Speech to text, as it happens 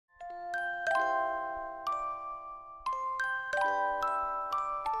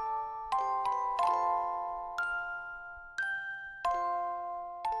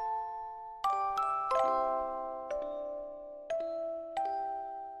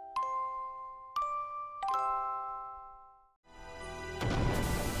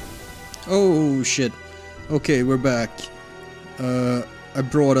Oh shit. Okay, we're back. I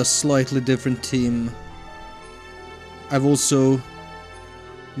brought a slightly different team. I've also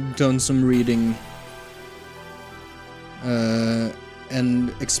done some reading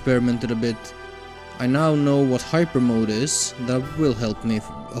and experimented a bit. I now know what hyper mode is. That will help me,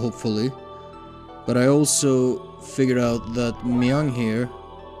 hopefully. But I also figured out that Myung here,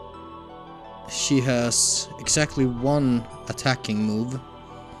 she has exactly one attacking move,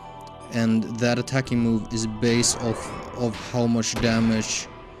 and that attacking move is based off of how much damage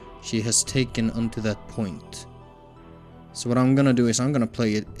she has taken unto that point. So what I'm gonna do is I'm gonna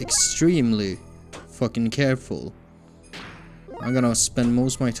play it extremely fucking careful. I'm gonna spend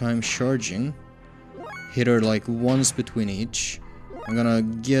most of my time charging, hit her like once between each. I'm gonna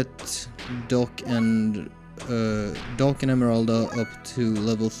get Doc and Emeralda up to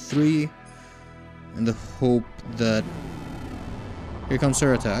level 3 in the hope that... Here comes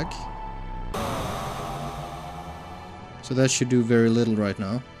her attack. So that should do very little right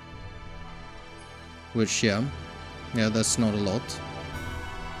now. Which, yeah, that's not a lot.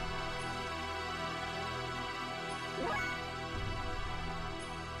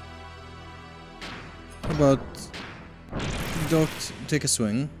 How about Doc take a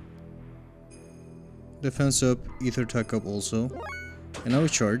swing, defense up, ether attack up also, and now we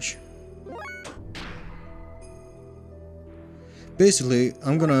charge. Basically,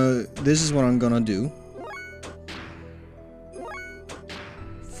 this is what I'm gonna do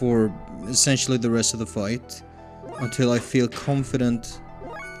for essentially the rest of the fight, until I feel confident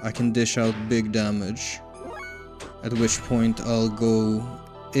I can dish out big damage, at which point I'll go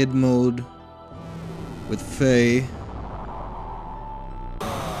id mode with Faye.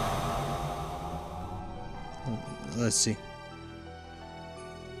 Let's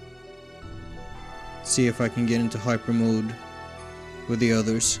see if I can get into hyper mode with the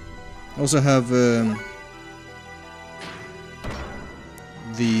others. I also have the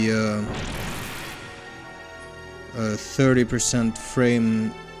 30%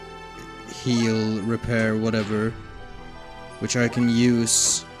 frame heal, repair, whatever, which I can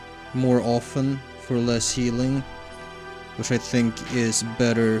use more often for less healing, which I think is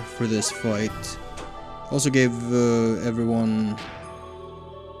better for this fight. Also gave everyone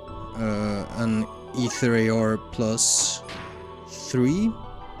an Ether AR plus 3.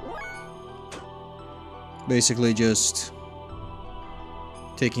 Basically just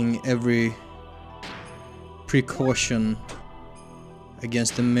taking every precaution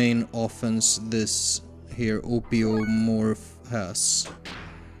against the main offense this here OPO morph has.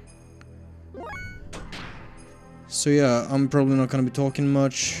 So yeah, I'm probably not gonna be talking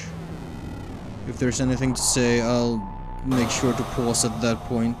much. If there's anything to say, I'll make sure to pause at that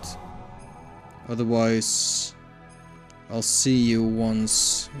point. Otherwise, I'll see you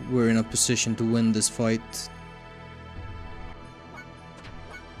once we're in a position to win this fight.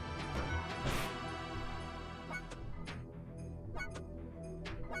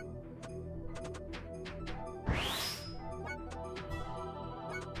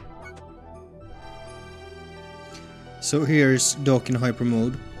 So here's Doc in hyper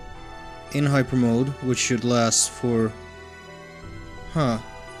mode. In hyper mode, which should last for... I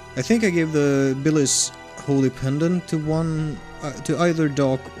think I gave the Billy's Holy Pendant to to either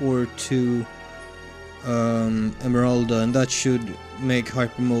Doc or to Emeralda, and that should make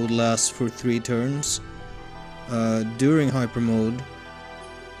hyper mode last for 3 turns. During hyper mode,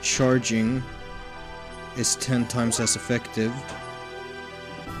 charging is 10 times as effective.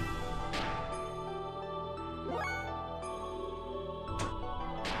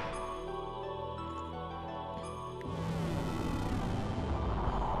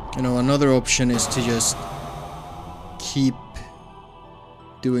 You know, another option is to just keep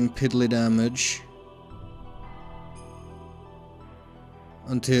doing piddly damage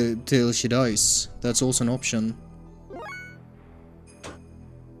until she dies. That's also an option.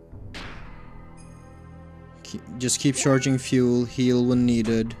 Just keep charging fuel, heal when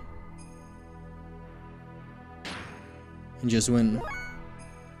needed, and just win.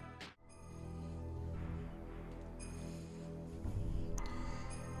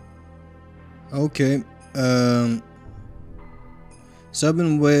 Okay, so I've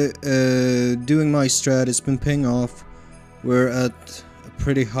been doing my strat, it's been paying off. We're at a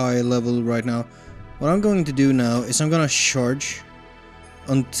pretty high level right now. What I'm going to do now is I'm gonna charge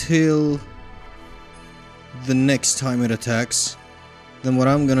until the next time it attacks. Then what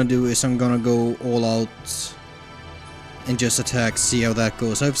I'm gonna do is I'm gonna go all out and just attack, see how that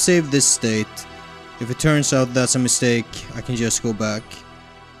goes. I've saved this state. If it turns out that's a mistake, I can just go back.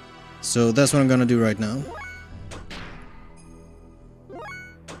 So that's what I'm gonna do right now.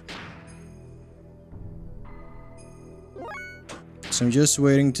 So I'm just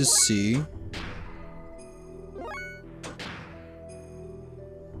waiting to see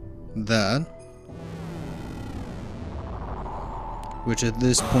that, which at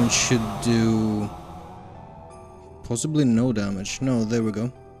this point should do possibly no damage. No, there we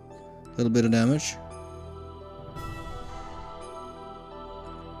go. A little bit of damage.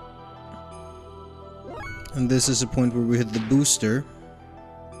 And this is a point where we hit the booster.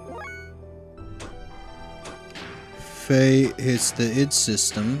 Faye hits the id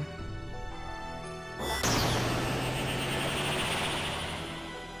system.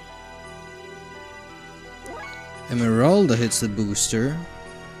 Emeralda hits the booster.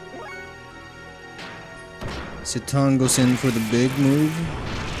 Citan goes in for the big move.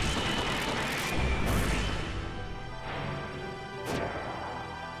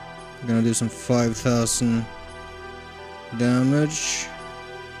 I'm gonna do some 5,000 damage.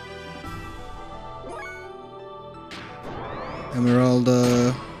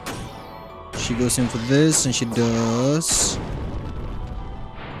 Emeralda, she goes in for this and she does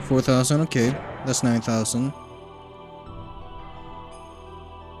 4,000. Okay, that's 9,000.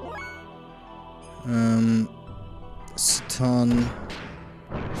 Satan.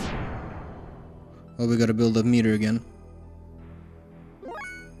 Oh, we gotta build that meter again.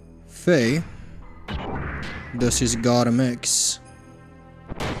 Faye does his God MX.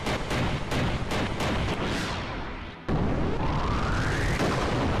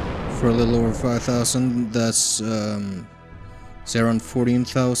 For a little over 5,000, that's it's around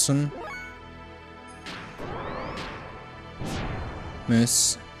 14,000.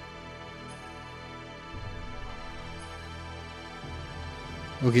 Miss.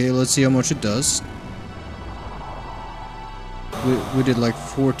 Okay, let's see how much it does. We did like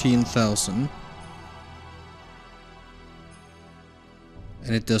 14,000.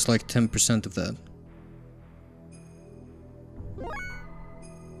 And it does like 10% of that.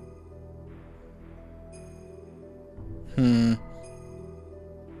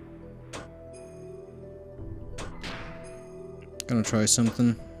 Gonna try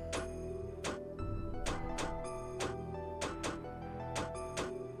something.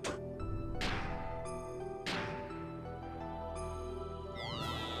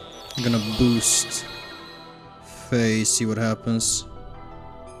 I'm gonna boost Faye, see what happens.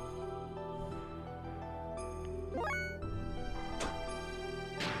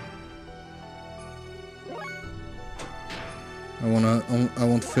 I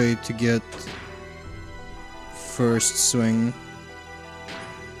want Faye to get first swing.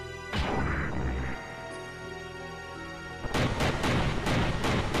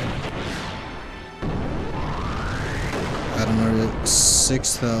 Add another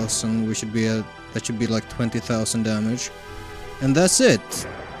 6,000. We should be at, that should be like 20,000 damage. And that's it.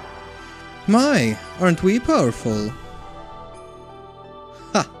 My, aren't we powerful?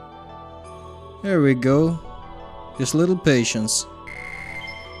 Ha! There we go. Just a little patience.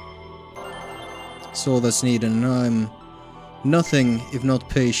 That's all that's needed, and I'm nothing if not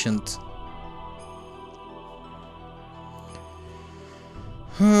patient.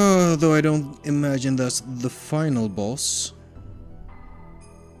 Though I don't imagine that's the final boss.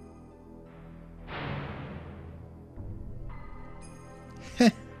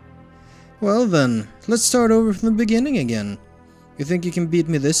 Heh. Well then, let's start over from the beginning again. You think you can beat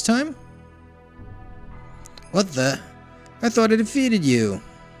me this time? What the? I thought I defeated you.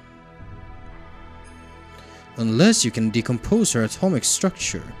 Unless you can decompose her atomic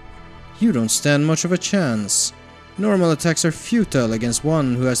structure, you don't stand much of a chance. Normal attacks are futile against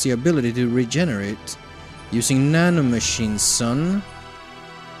one who has the ability to regenerate. Using nanomachines, son.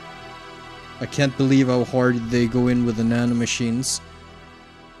 I can't believe how hard they go in with the nanomachines.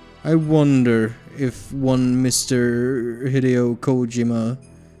 I wonder if one Mr. Hideo Kojima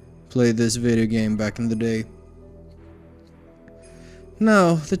played this video game back in the day.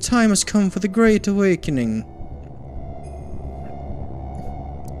 Now, the time has come for the Great Awakening.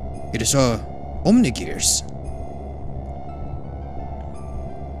 It is our Xenogears.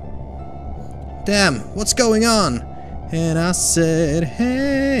 Damn, what's going on? And I said,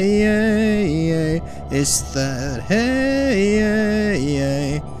 hey, hey, hey, is that hey, hey,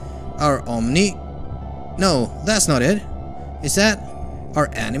 hey? Our Omni? No, that's not it. Is that our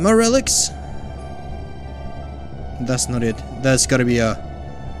anima relics? That's not it. That's gotta be a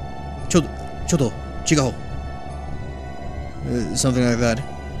Chodo, Chigao. Something like that.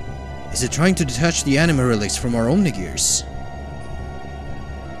 Is it trying to detach the anima relics from our Xenogears?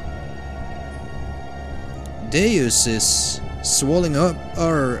 Deus is swallowing up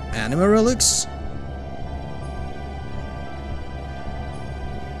our anima relics?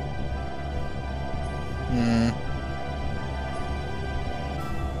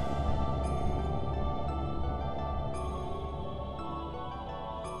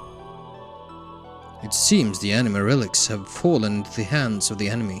 It seems the anima relics have fallen into the hands of the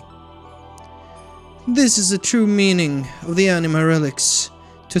enemy. This is the true meaning of the anima relics,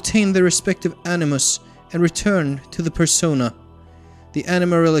 to attain their respective animus and return to the persona. The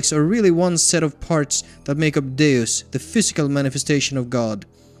anima relics are really one set of parts that make up Deus, the physical manifestation of God.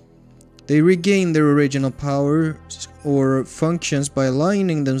 They regain their original powers or functions by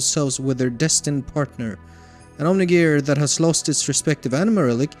aligning themselves with their destined partner. An Omnigear that has lost its respective anima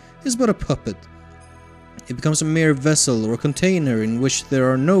relic is but a puppet. It becomes a mere vessel or container in which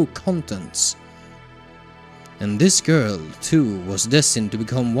there are no contents. And this girl, too, was destined to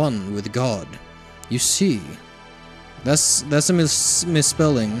become one with God. You see, that's a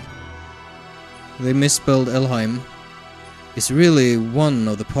misspelling. They misspelled Elheim. It's really one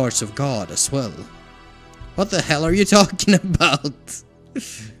of the parts of God as well. What the hell are you talking about?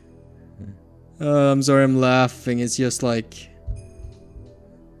 I'm sorry, I'm laughing. It's just like...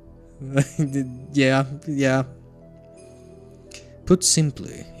 yeah. Put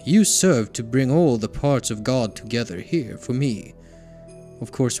simply, you served to bring all the parts of God together here for me.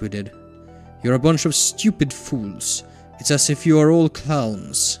 Of course we did. You're a bunch of stupid fools. It's as if you are all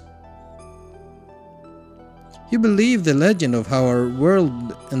clowns. You believe the legend of how our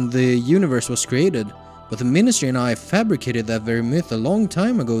world and the universe was created, but the Ministry and I fabricated that very myth a long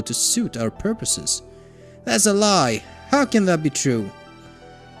time ago to suit our purposes. That's a lie. How can that be true?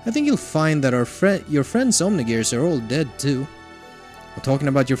 I think you'll find that your friends' Omnigears are all dead too. I'm talking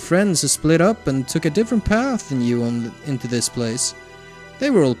about your friends who split up and took a different path than you into this place. They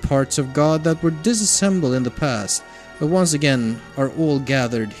were all parts of God that were disassembled in the past, but once again are all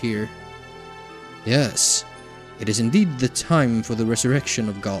gathered here. Yes, it is indeed the time for the resurrection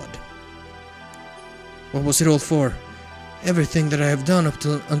of God. What was it all for? Everything that I have done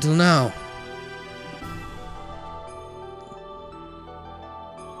until now.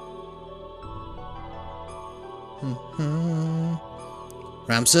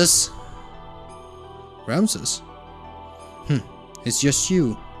 Ramses? Ramses? It's just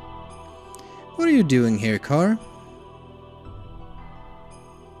you. What are you doing here, Car?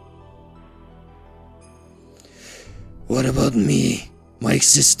 What about me? My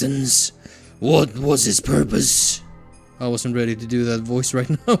existence? What was its purpose? I wasn't ready to do that voice right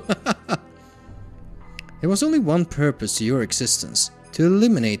now. There was only one purpose to your existence. To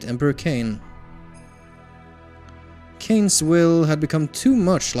eliminate Emperor Cain. Cain's will had become too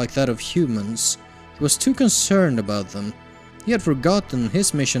much like that of humans. He was too concerned about them. He had forgotten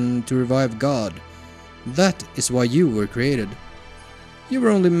his mission to revive God. That is why you were created. You were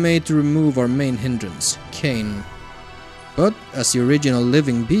only made to remove our main hindrance, Cain. But as the original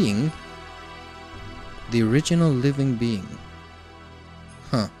living being...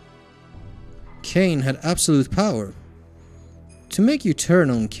 Huh. Cain had absolute power. To make you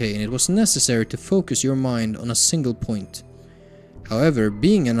turn on Cain, it was necessary to focus your mind on a single point. However,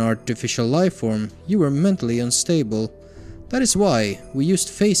 being an artificial life form, you were mentally unstable. That is why we used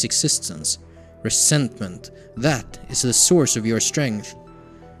face existence. Resentment. That is the source of your strength.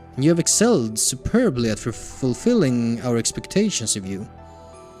 You have excelled superbly at fulfilling our expectations of you.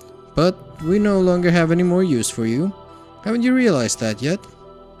 But we no longer have any more use for you. Haven't you realized that yet?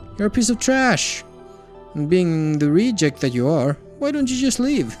 You're a piece of trash. And being the reject that you are, why don't you just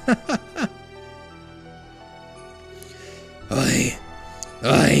leave?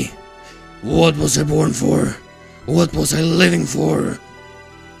 What was I born for? What was I living for?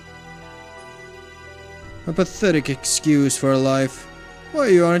 A pathetic excuse for a life. Why,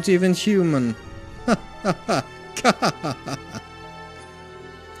 you aren't even human.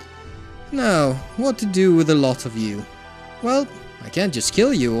 Now, what to do with the lot of you? Well, I can't just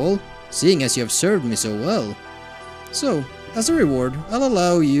kill you all, seeing as you have served me so well. So, as a reward, I'll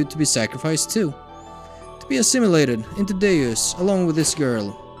allow you to be sacrificed too. To be assimilated into Deus along with this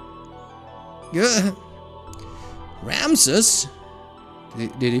girl. Ramses?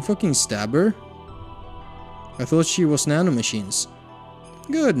 Did he fucking stab her? I thought she was nanomachines.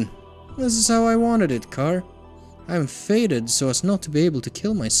 Good. This is how I wanted it, Car. I am fated so as not to be able to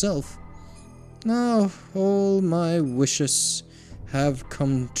kill myself. Now, all my wishes have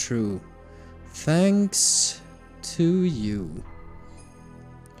come true. Thanks to you.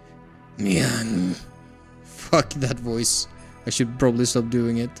 Miang. Fuck that voice. I should probably stop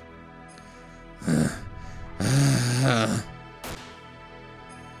doing it.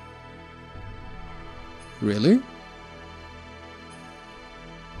 Really?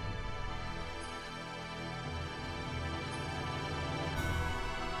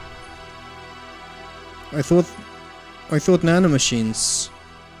 I thought nanomachines,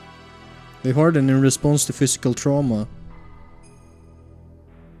 they harden in response to physical trauma.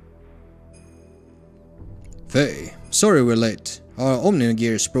 Faye, sorry we're late. Our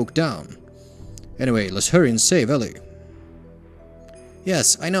Xenogears broke down. Anyway, let's hurry and save Ellie.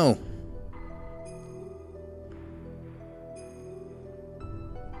 Yes, I know.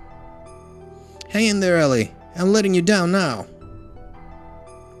 Hang in there, Ellie. I'm letting you down now.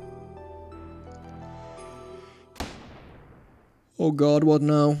 Oh god, what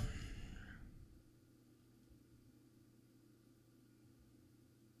now?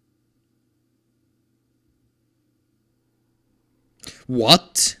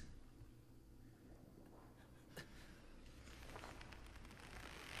 What?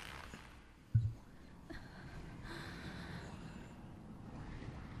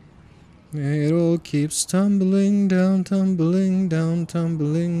 It all keeps tumbling down, tumbling down,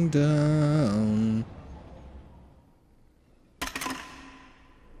 tumbling down.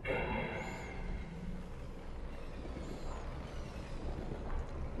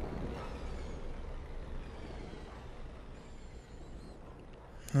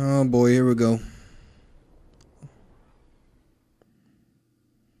 Oh boy, here we go.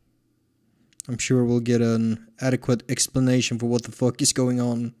 I'm sure we'll get an adequate explanation for what the fuck is going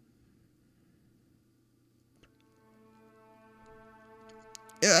on.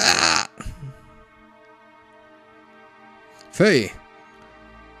 Ah! Faye!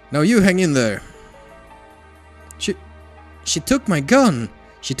 Now you hang in there. She took my gun!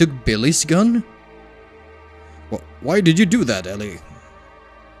 She took Billy's gun? Why did you do that, Ellie?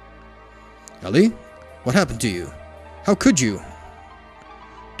 Ellie? What happened to you? How could you?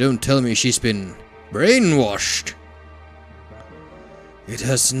 Don't tell me she's been brainwashed. It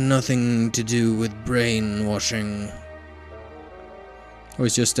has nothing to do with brainwashing. Oh,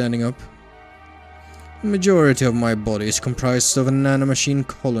 he's just standing up. The majority of my body is comprised of a nanomachine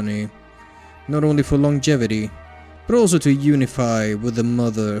colony, not only for longevity, but also to unify with the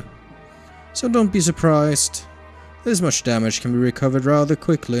mother. So don't be surprised. This much damage can be recovered rather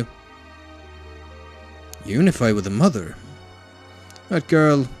quickly. Unify with the mother? That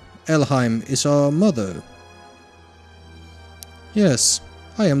girl, Elheim, is our mother. Yes,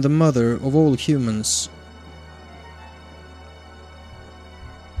 I am the mother of all humans.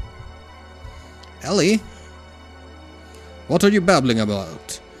 Ellie? What are you babbling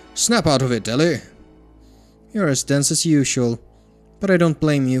about? Snap out of it, Ellie. You're as dense as usual, but I don't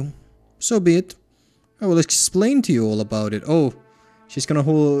blame you. So be it. I will explain to you all about it. Oh, she's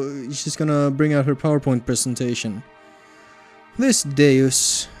gonna bring out her PowerPoint presentation. This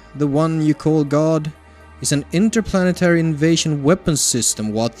Deus, the one you call God, is an interplanetary invasion weapons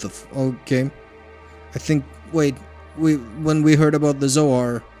system. What the okay. I think wait, when we heard about the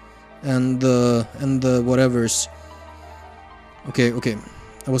Zoar and the whatevers. Okay.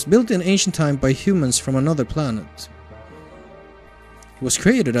 It was built in ancient time by humans from another planet. It was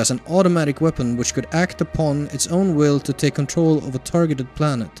created as an automatic weapon which could act upon its own will to take control of a targeted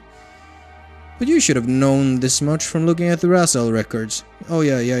planet. But you should have known this much from looking at the Razel records. Oh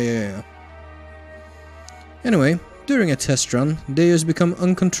yeah. Anyway, during a test run, Deus became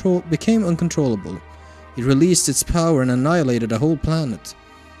uncontrollable. It released its power and annihilated a whole planet.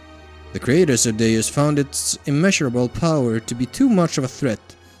 The creators of Deus found its immeasurable power to be too much of a threat,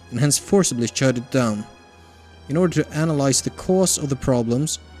 and hence forcibly shut it down. In order to analyze the cause of the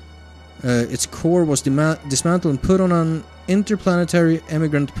problems, its core was dismantled and put on an interplanetary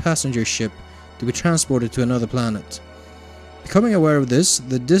emigrant passenger ship to be transported to another planet. Becoming aware of this,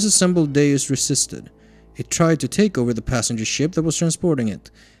 the disassembled Deus resisted. It tried to take over the passenger ship that was transporting it,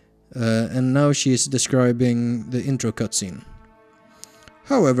 and now she is describing the intro cutscene.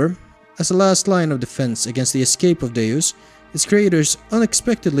 However, as a last line of defense against the escape of Deus, its creators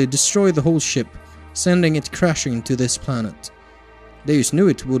unexpectedly destroyed the whole ship, sending it crashing to this planet. Deus knew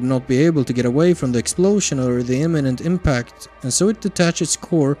it would not be able to get away from the explosion or the imminent impact, and so it detached its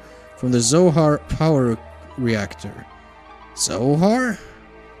core from the Zohar power reactor. Zohar?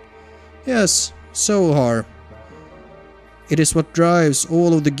 Yes, Zohar. It is what drives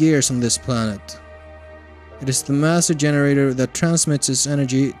all of the gears on this planet. It is the master generator that transmits its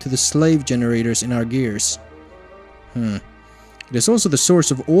energy to the slave generators in our gears. It is also the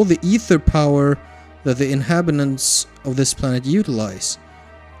source of all the ether power that the inhabitants of this planet utilize.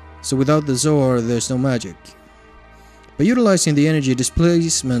 So without the Zohar, there's no magic. By utilizing the energy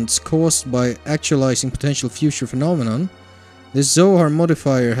displacements caused by actualizing potential future phenomenon, this Zohar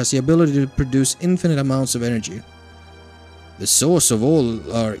modifier has the ability to produce infinite amounts of energy. The source of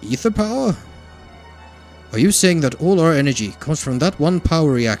all our ether power? Are you saying that all our energy comes from that one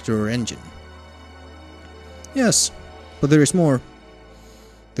power reactor or engine? Yes, but there is more.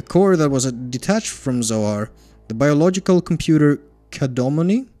 The core that was detached from Zohar, the biological computer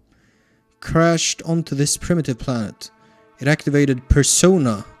Kadomony, crashed onto this primitive planet. It activated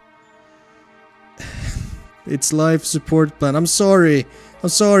Persona. Its life support plan. I'm sorry,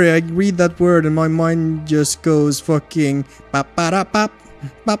 I read that word and my mind just goes fucking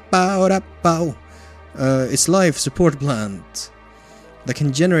its life support plant that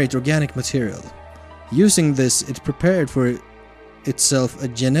can generate organic material. Using this, it prepared for itself a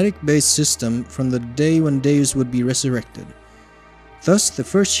genetic-based system from the day when Deus would be resurrected. Thus, the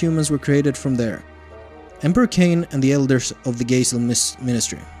first humans were created from there. Emperor Cain and the elders of the Gazel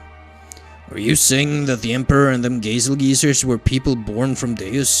Ministry. Are you saying that the Emperor and them Gazel geezers were people born from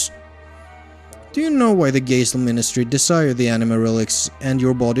Deus? Do you know why the Gazel Ministry desire the anima relics and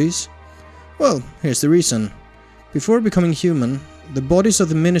your bodies? Well, here's the reason. Before becoming human, the bodies of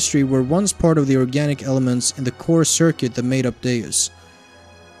the Ministry were once part of the organic elements in the core circuit that made up Deus.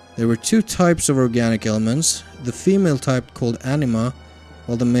 There were two types of organic elements, the female type called anima,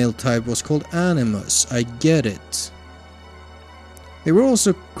 while the male type was called animus. I get it. They were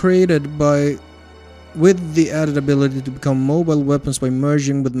also created with the added ability to become mobile weapons by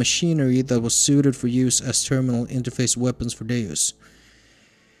merging with machinery that was suited for use as terminal interface weapons for Deus.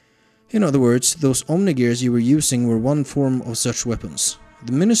 In other words, those Omnigears you were using were one form of such weapons.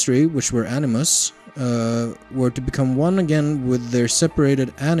 The Ministry, which were animus, were to become one again with their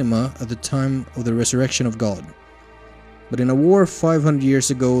separated anima at the time of the resurrection of God. But in a war 500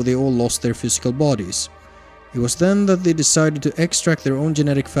 years ago, they all lost their physical bodies. It was then that they decided to extract their own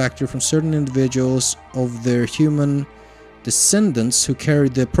genetic factor from certain individuals of their human descendants who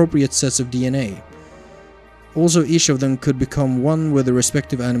carried the appropriate sets of DNA. Also, each of them could become one with the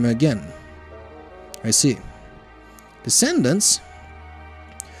respective anima again. I see. Descendants?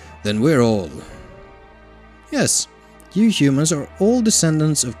 Then we're all. Yes, you humans are all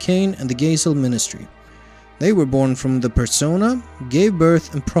descendants of Cain and the Gazel Ministry. They were born from the persona, gave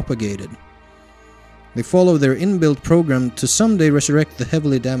birth and propagated. They follow their inbuilt program to someday resurrect the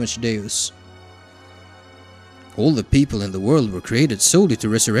heavily damaged Deus. All the people in the world were created solely to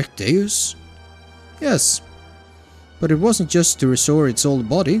resurrect Deus? Yes, but it wasn't just to restore its old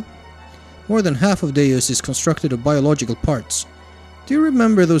body. More than half of Deus is constructed of biological parts. Do you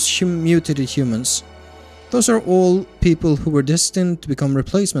remember those mutated humans? Those are all people who were destined to become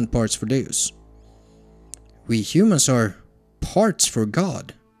replacement parts for Deus. We humans are parts for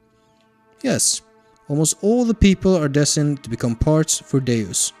God. Yes, almost all the people are destined to become parts for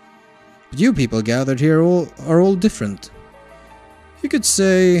Deus. But you people gathered here are all different. You could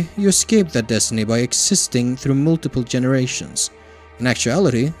say you escaped that destiny by existing through multiple generations. In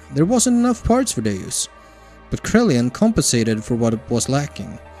actuality, there wasn't enough parts for Deus, but Krelian compensated for what was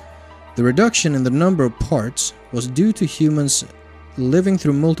lacking. The reduction in the number of parts was due to humans living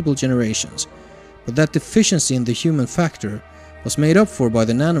through multiple generations, but that deficiency in the human factor was made up for by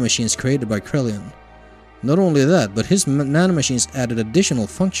the nanomachines created by Krelian. Not only that, but his nanomachines added additional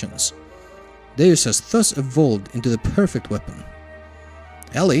functions. Deus has thus evolved into the perfect weapon.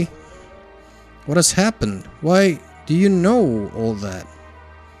 Ellie? What has happened? Why do you know all that?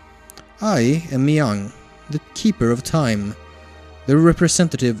 I am Miang, the Keeper of Time, the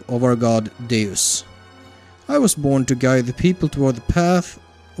representative of our god Deus. I was born to guide the people toward the path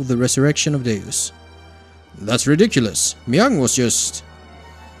of the resurrection of Deus. That's ridiculous. Miang was just...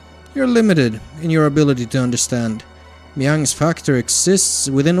 You're limited in your ability to understand. Miang's factor exists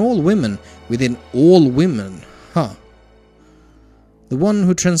within all women. Within all women. Huh. The one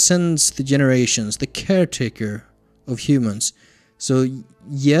who transcends the generations, the caretaker of humans. So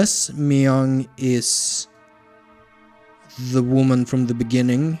yes, Miang is the woman from the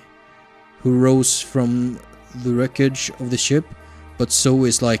beginning who rose from the wreckage of the ship, but so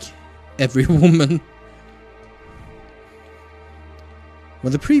is like every woman.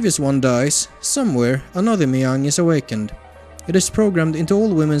 When the previous one dies, somewhere another Miang is awakened. It is programmed into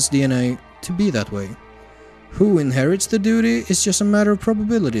all women's DNA to be that way. Who inherits the duty is just a matter of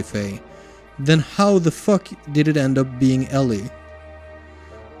probability, Faye. Then how the fuck did it end up being Ellie?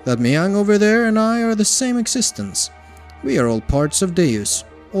 That Miang over there and I are the same existence. We are all parts of Deus,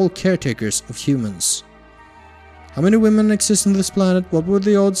 all caretakers of humans. How many women exist on this planet? What were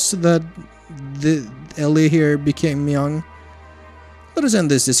the odds that the Ellie here became Miang? Let us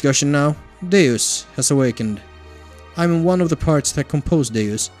end this discussion now. Deus has awakened. I am one of the parts that compose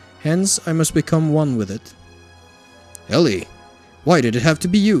Deus, hence I must become one with it. Ellie, why did it have to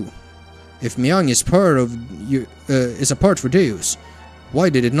be you? If Miang is part of you, is a part for Deus, why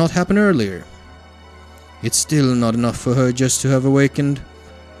did it not happen earlier? It's still not enough for her just to have awakened.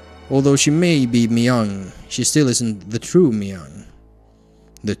 Although she may be Miang, she still isn't the true Miang.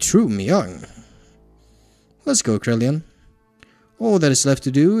 The true Miang? Let's go, Krelian. All that is left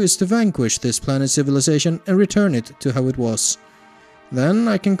to do is to vanquish this planet's civilization and return it to how it was. Then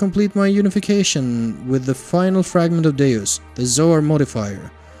I can complete my unification with the final fragment of Deus, the Zoar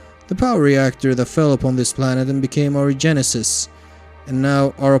modifier, the power reactor that fell upon this planet and became our genesis, and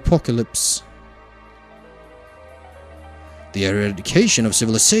now our apocalypse. The eradication of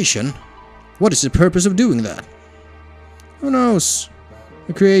civilization? What is the purpose of doing that? Who knows?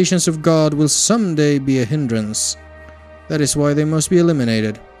 The creations of God will someday be a hindrance. That is why they must be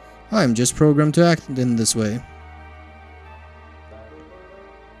eliminated. I am just programmed to act in this way.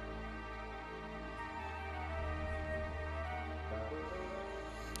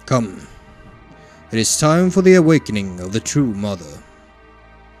 Come. It is time for the awakening of the true mother.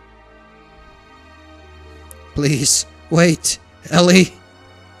 Please, wait, Ellie.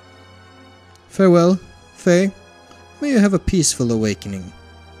 Farewell, Faye. May you have a peaceful awakening.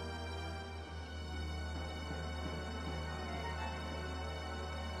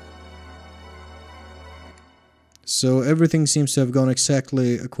 So everything seems to have gone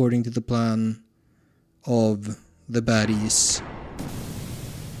exactly according to the plan of the baddies.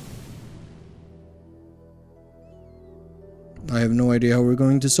 I have no idea how we're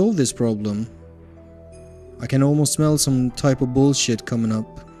going to solve this problem. I can almost smell some type of bullshit coming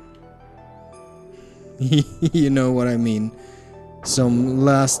up. You know what I mean. Some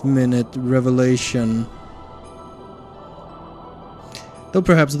last minute revelation. Though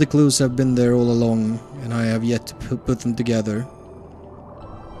perhaps the clues have been there all along, and I have yet to put them together.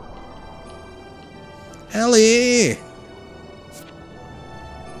 Ellie!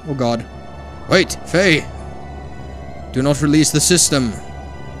 Oh god. Wait, Faye! Do not release the system.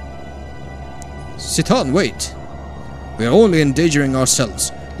 Citan, wait! We are only endangering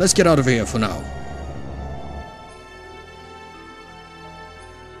ourselves. Let's get out of here for now.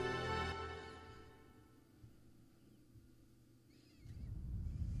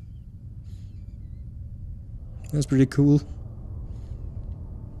 That's pretty cool.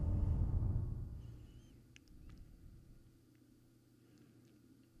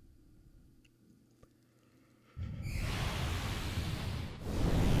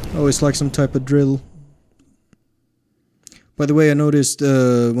 Oh, it's like some type of drill. By the way, I noticed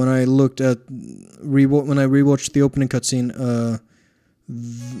when I looked at when I rewatched the opening cutscene,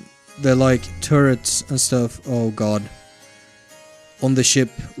 the like turrets and stuff. Oh god. On the ship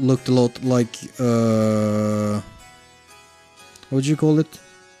looked a lot like what would you call it?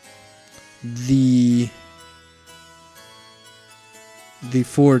 The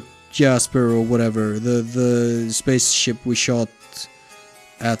Fort Jasper or whatever, the spaceship we shot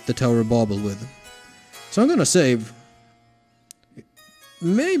at the Tower of Babel with. So I'm gonna save.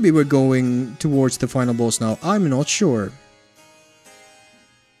 Maybe we're going towards the final boss now. I'm not sure.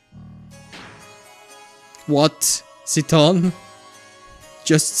 What? Citan?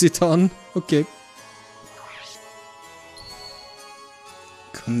 Just Citan? Okay.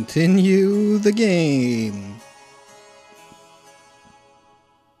 Continue the game.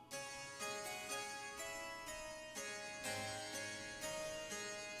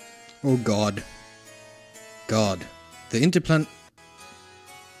 Oh god. God. The interplan...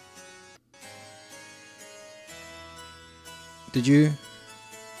 Did you...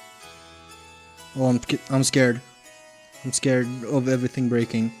 Oh, I'm scared. I'm scared of everything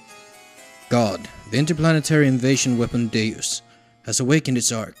breaking. God, the interplanetary invasion weapon Deus has awakened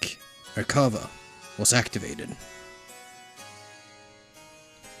its arc. Merkava was activated.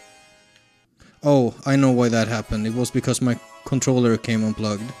 Oh, I know why that happened. It was because my controller came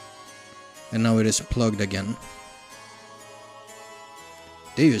unplugged. And now it is plugged again.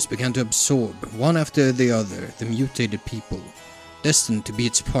 Deus began to absorb, one after the other, the mutated people, destined to be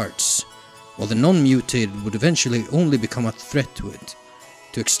its parts, while the non-mutated would eventually only become a threat to it,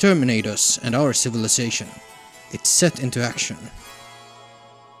 to exterminate us and our civilization. It set into action.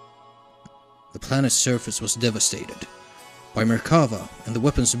 The planet's surface was devastated by Merkava and the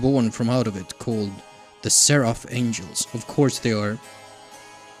weapons born from out of it called the Seraph Angels. Of course they are.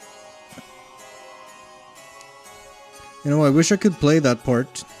 You know, I wish I could play that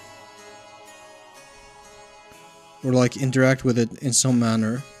part. Or like interact with it in some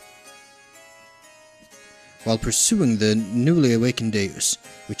manner. While pursuing the newly awakened Deus,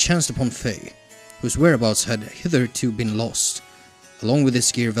 we chanced upon Faye, whose whereabouts had hitherto been lost, along with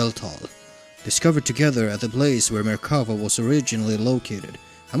his gear Veltal, discovered together at the place where Merkava was originally located.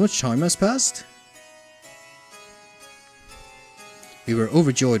 How much time has passed? We were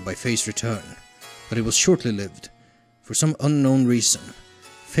overjoyed by Faye's return, but it was shortly lived. For some unknown reason,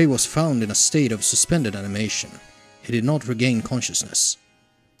 Faye was found in a state of suspended animation. He did not regain consciousness.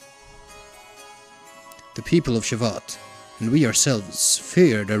 The people of Shevat, and we ourselves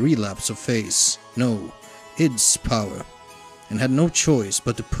feared a relapse of Fae's, no, its power, and had no choice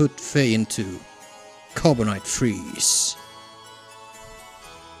but to put Fae into carbonite freeze.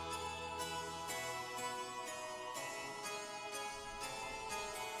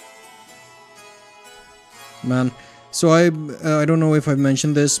 Man, so I don't know if I've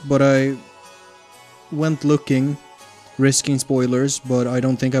mentioned this, but I went looking, risking spoilers, but I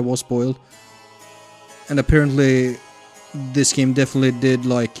don't think I was spoiled. And apparently this game definitely did,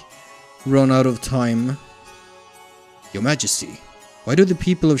 like, run out of time. Your Majesty, why do the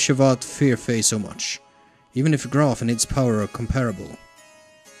people of Shevat fear Fae so much, even if Graf and its power are comparable?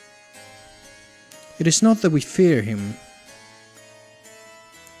 It is not that we fear him.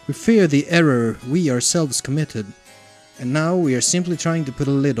 We fear the error we ourselves committed, and now we are simply trying to put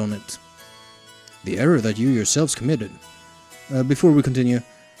a lid on it. The error that you yourselves committed. Before we continue,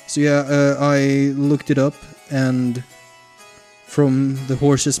 so yeah, I looked it up, and from the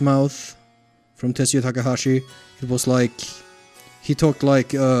horse's mouth, from Tetsuya Takahashi, it was like, he talked like,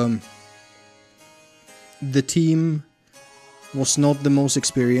 the team was not the most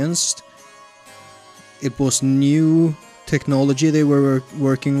experienced. It was new technology they were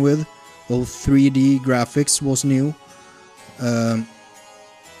working with. Well, 3D graphics was new.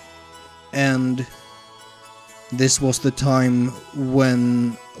 And this was the time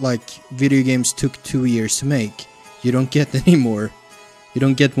when, like, video games took 2 years to make. You don't get any more. You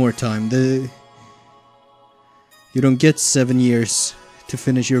don't get more time. You don't get 7 years to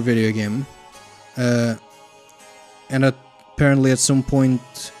finish your video game. And apparently at some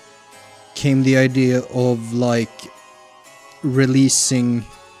point came the idea of, like, releasing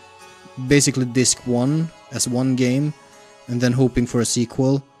basically disc 1 as one game and then hoping for a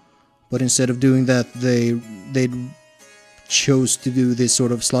sequel. But instead of doing that, they chose to do this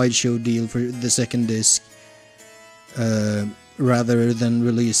sort of slideshow deal for the second disc, rather than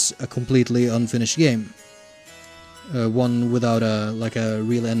release a completely unfinished game, one without a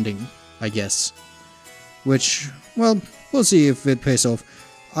real ending, I guess. Which, well, we'll see if it pays off.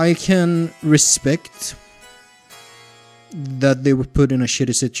 I can respect that they were put in a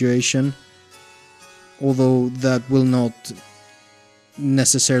shitty situation, although that will not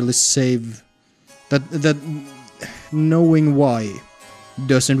necessarily save that knowing why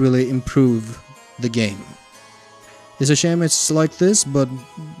doesn't really improve the game. It's a shame it's like this, but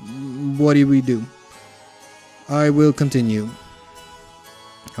what do we do? I will continue.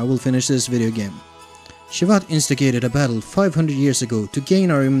 I will finish this video game. Shevat instigated a battle 500 years ago to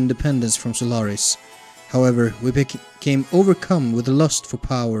gain our independence from Solaris. However, we became overcome with a lust for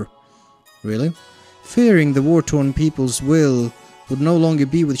power. Really? Fearing the war-torn people's will would no longer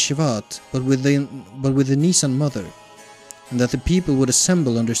be with Shevat, but with the Nisan mother, and that the people would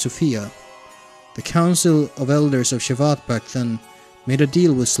assemble under Sophia. The Council of Elders of Shevat back then made a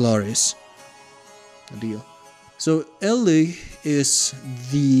deal with Solaris. A deal. So Ellie is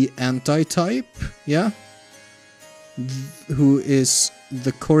the anti-type, yeah? Who is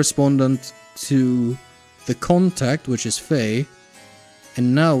the correspondent to the Contact, which is Faye,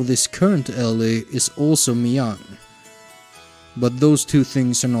 and now this current Ellie is also Miang. But those two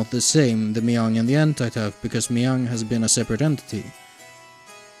things are not the same, the Miang and the anti-type, because Miang has been a separate entity.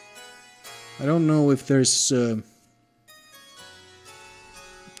 I don't know if there's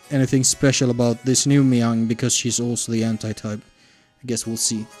anything special about this new Miang, because she's also the anti-type. I guess we'll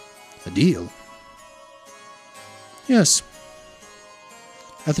see. A deal? Yes.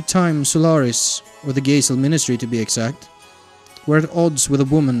 At the time, Solaris, or the Geisel Ministry to be exact, were at odds with a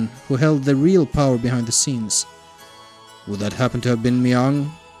woman who held the real power behind the scenes. Would that happen to have been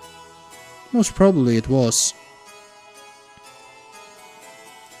Miang? Most probably it was.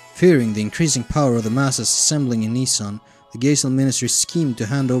 Fearing the increasing power of the masses assembling in Nisan, the Geisel Ministry schemed to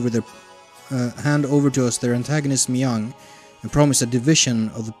hand over to us their antagonist Miang and promised a division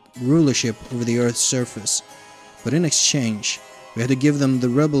of the rulership over the Earth's surface. But in exchange, we had to give them the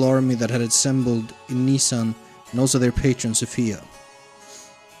rebel army that had assembled in Nisan and also their patron Sophia.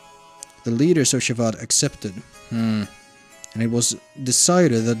 The leaders of Shevat accepted, and it was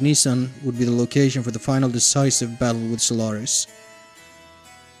decided that Nisan would be the location for the final decisive battle with Solaris.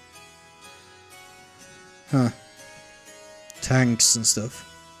 Tanks and stuff.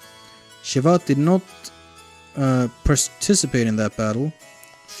 Shevat did not participate in that battle,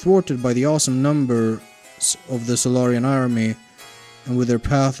 thwarted by the awesome numbers of the Solarian army, and with their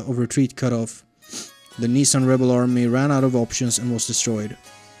path of retreat cut off. The Nisan rebel army ran out of options and was destroyed.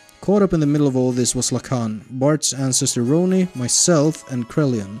 Caught up in the middle of all this was Lacan, Bart's ancestor Roni, myself, and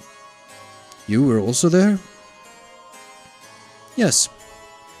Krelian. You were also there? Yes.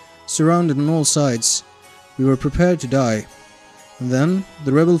 Surrounded on all sides, We were prepared to die. And then,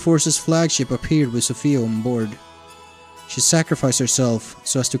 the rebel forces' flagship appeared with Sophia on board. She sacrificed herself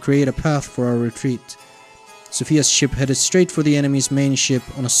so as to create a path for our retreat. Sophia's ship headed straight for the enemy's main ship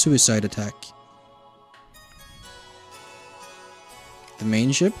on a suicide attack. The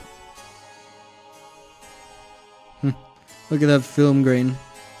main ship? Look at that film grain.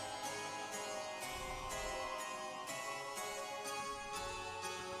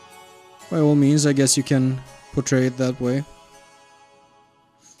 By all means, I guess you can portray it that way.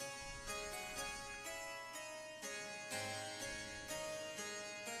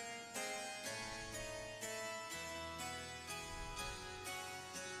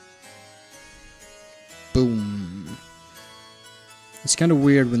 Boom. It's kind of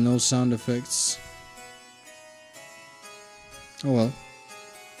weird with no sound effects. Oh well.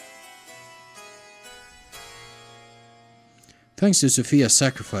 Thanks to Sophia's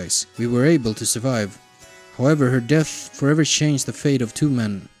sacrifice, we were able to survive. However, her death forever changed the fate of two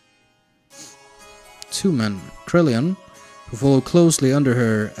men. Krelian, who followed closely under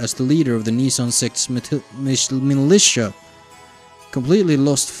her as the leader of the Nissan sect's militia, completely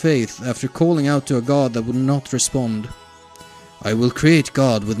lost faith after calling out to a god that would not respond. "I will create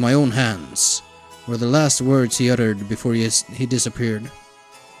God with my own hands," were the last words he uttered before he disappeared.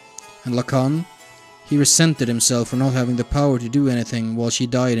 And Lacan, he resented himself for not having the power to do anything while she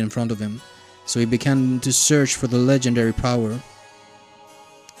died in front of him, so he began to search for the legendary power.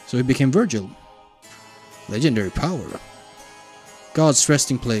 So he became Virgil. Legendary power. God's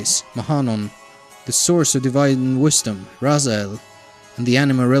resting place, Mahanon, the source of divine wisdom, Razael, and the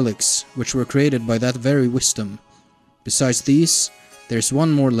anima relics, which were created by that very wisdom. Besides these, there's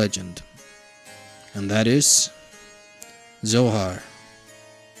one more legend. And that is Zohar.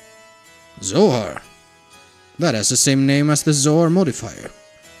 Zohar? That has the same name as the Zohar modifier,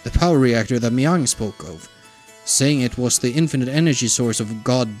 the power reactor that Miang spoke of, saying it was the infinite energy source of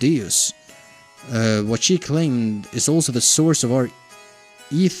God Deus. What she claimed is also the source of our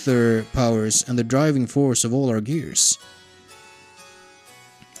ether powers and the driving force of all our gears.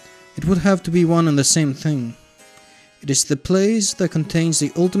 It would have to be one and the same thing. It is the place that contains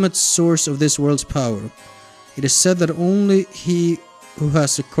the ultimate source of this world's power. It is said that only he who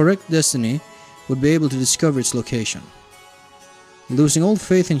has the correct destiny would be able to discover its location. Losing all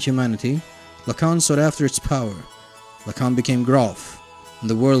faith in humanity, Lacan sought after its power. Lacan became Graf, and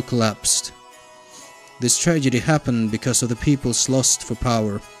the world collapsed. This tragedy happened because of the people's lust for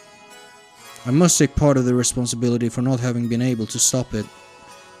power. I must take part of the responsibility for not having been able to stop it.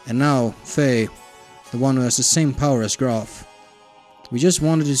 And now, Faye, the one who has the same power as Graf. We just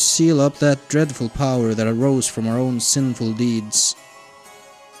wanted to seal up that dreadful power that arose from our own sinful deeds.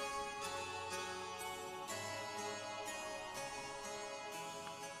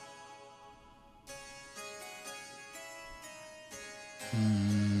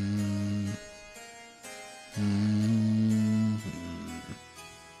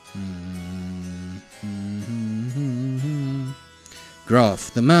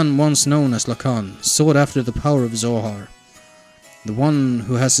 Graf, the man once known as Lacan, sought after the power of Zohar. The one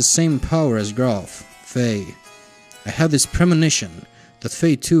who has the same power as Graf, Faye. I had this premonition that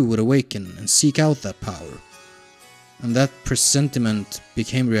Faye too would awaken and seek out that power. And that presentiment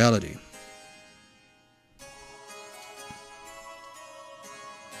became reality.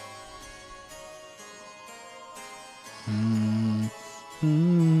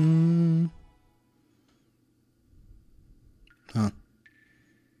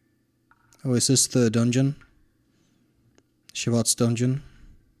 Oh, is this the dungeon? Shivat's dungeon?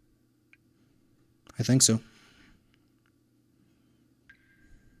 I think so.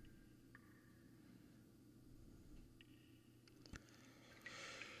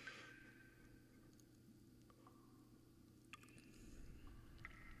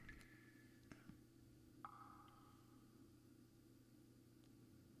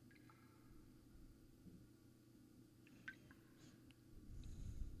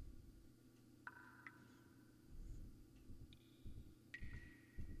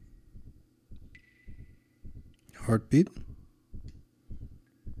 Heartbeat.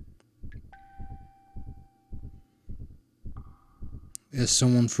 Is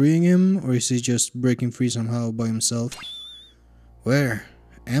someone freeing him, or is he just breaking free somehow by himself? Where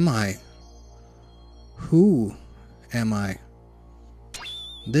am I? Who am I?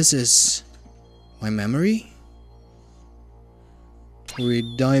 This is my memory? Are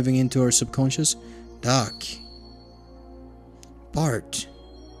we diving into our subconscious? Doc. Bart.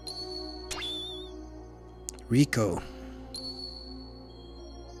 Rico.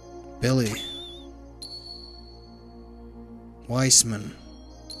 Billy. Weissman.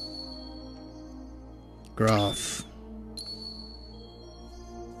 Graph.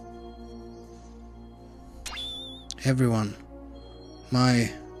 Everyone.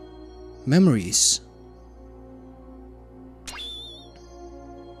 My memories.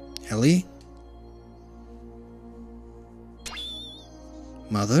 Ellie?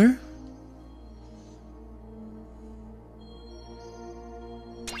 Mother?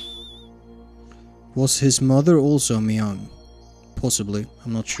 Was his mother also Myung? Possibly,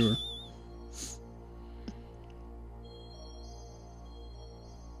 I'm not sure.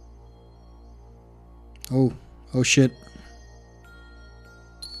 Oh shit.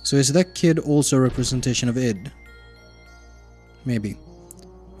 So is that kid also a representation of id? Maybe.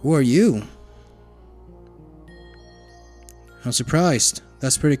 Who are you? I'm surprised.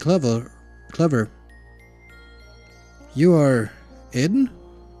 That's pretty clever. You are id?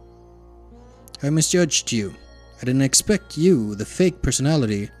 I misjudged you. I didn't expect you, the fake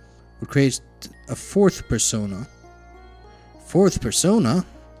personality, would create a fourth persona. Fourth persona?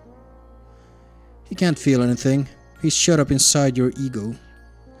 He can't feel anything. He's shut up inside your ego.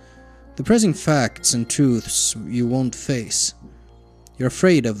 Depressing facts and truths you won't face. You're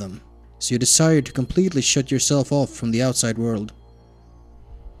afraid of them, so you desire to completely shut yourself off from the outside world.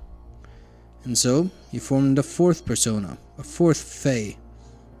 And so, you formed a fourth persona, a fourth Fae.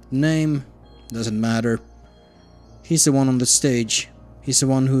 Name doesn't matter. He's the one on the stage. He's the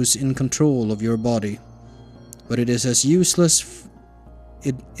one who's in control of your body. But it is a useless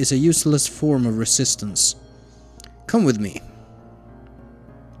form of resistance. Come with me.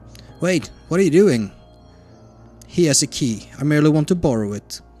 Wait, what are you doing? He has a key. I merely want to borrow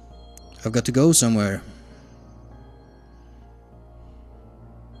it. I've got to go somewhere.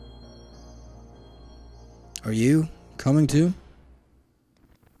 Are you coming too?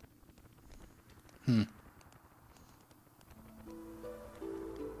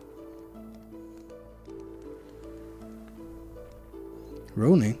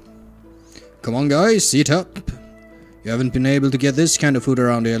 Roni? Come on guys, sit up. You haven't been able to get this kind of food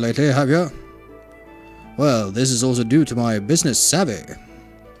around here lately, have you? Well, this is also due to my business savvy.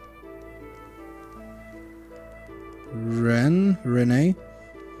 Renee?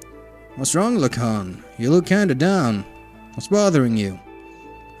 What's wrong, Lacan? You look kinda down. What's bothering you?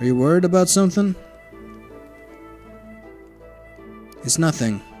 Are you worried about something? It's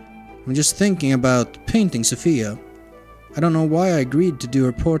nothing. I'm just thinking about painting Sophia. I don't know why I agreed to do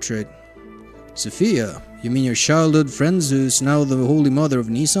her portrait. Sophia? You mean your childhood friend who's now the Holy Mother of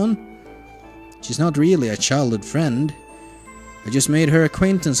Nissan? She's not really a childhood friend. I just made her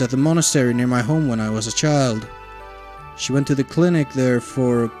acquaintance at the monastery near my home when I was a child. She went to the clinic there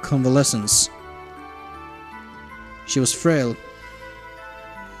for convalescence. She was frail.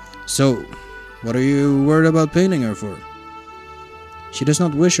 So, what are you worried about painting her for? She does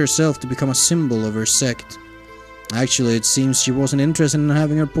not wish herself to become a symbol of her sect. Actually, it seems she wasn't interested in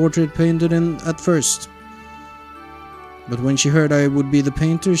having her portrait painted in at first. But when she heard I would be the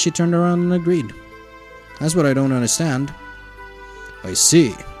painter, she turned around and agreed. That's what I don't understand. I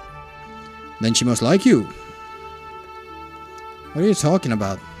see. Then she must like you. What are you talking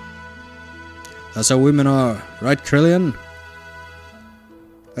about? That's how women are, right, Krillian?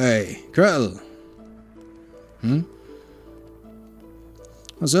 Hey, Krell.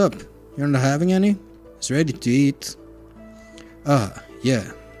 What's up? You're not having any? It's ready to eat. Ah,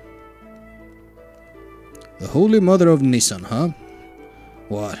 yeah. The Holy Mother of Nissan, huh?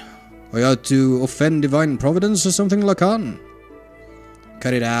 What? Are you out to offend divine providence or something, Lacan?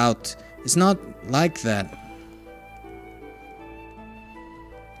 Cut it out. It's not like that.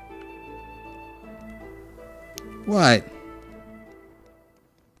 What?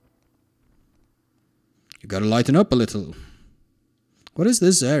 You gotta lighten up a little. What is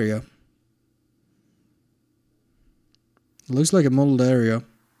this area? It looks like a modeled area,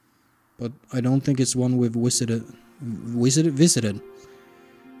 but I don't think it's one we've visited.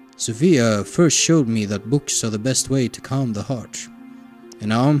 Sophia first showed me that books are the best way to calm the heart, and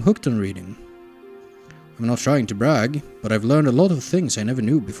now I'm hooked on reading. I'm not trying to brag, but I've learned a lot of things I never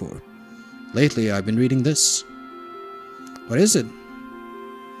knew before. Lately I've been reading this. What is it?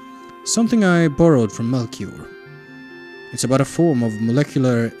 Something I borrowed from Melchior. It's about a form of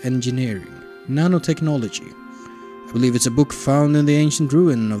molecular engineering, nanotechnology. I believe it's a book found in the ancient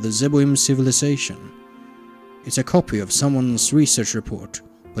ruin of the Zeboim civilization. It's a copy of someone's research report,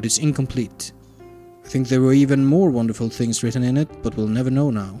 but it's incomplete. I think there were even more wonderful things written in it, but we'll never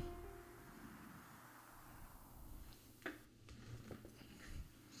know now.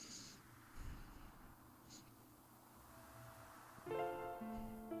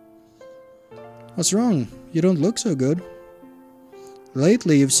 What's wrong? You don't look so good.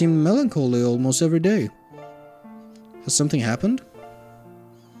 Lately you've seemed melancholy almost every day. Has something happened?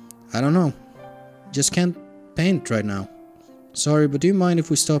 I don't know. Just can't paint right now. Sorry, but do you mind if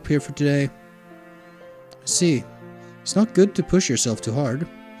we stop here for today? I see. It's not good to push yourself too hard.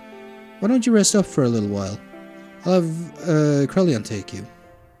 Why don't you rest up for a little while? I'll have Krelian take you.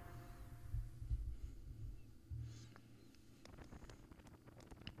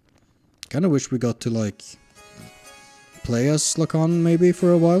 Kinda wish we got to, like, play as Lacan maybe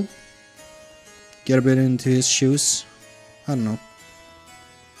for a while. Get a bit into his shoes. I don't know.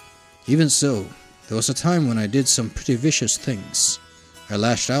 Even so, there was a time when I did some pretty vicious things. I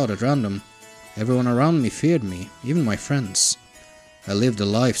lashed out at random. Everyone around me feared me, even my friends. I lived a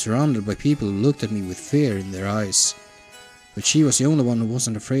life surrounded by people who looked at me with fear in their eyes. But she was the only one who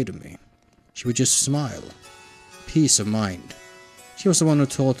wasn't afraid of me. She would just smile. Peace of mind. She was the one who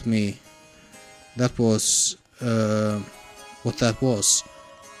taught me that was what that was,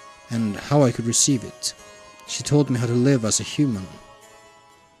 and how I could receive it. She taught me how to live as a human.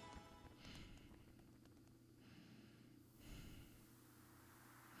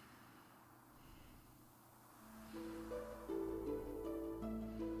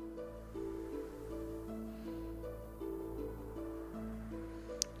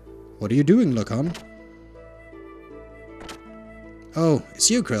 What are you doing, Lacan? Oh,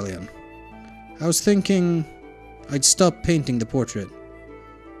 it's you, Krelian. I was thinking I'd stop painting the portrait.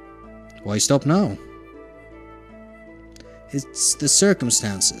 Why stop now? It's the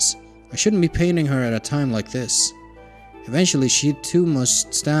circumstances. I shouldn't be painting her at a time like this. Eventually she too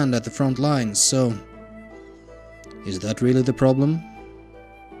must stand at the front lines, so... Is that really the problem?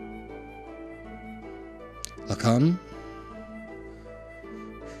 Lacan?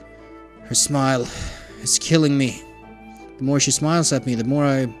 Her smile is killing me. The more she smiles at me, the more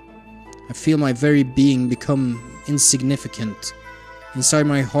I feel my very being become insignificant. Inside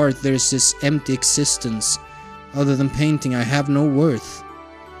my heart there is this empty existence. Other than painting, I have no worth.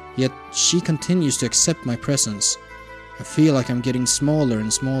 Yet she continues to accept my presence. I feel like I'm getting smaller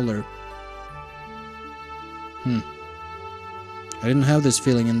and smaller. I didn't have this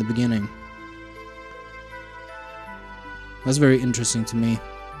feeling in the beginning. That's very interesting to me.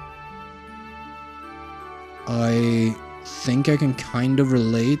 I think I can kind of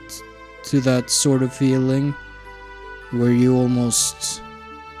relate to that sort of feeling where you almost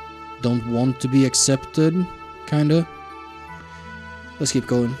don't want to be accepted, kinda. Let's keep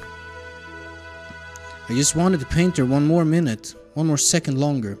going. I just wanted to paint her one more minute, one more second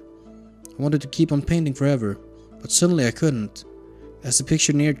longer. I wanted to keep on painting forever, but suddenly I couldn't. As the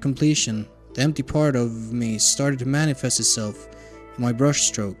picture neared completion, the empty part of me started to manifest itself in my brush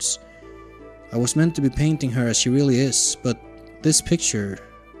strokes. I was meant to be painting her as she really is, but this picture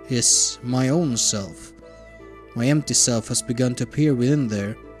is my own self. My empty self has begun to appear within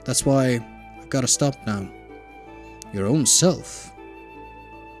there. That's why I've gotta stop now. Your own self?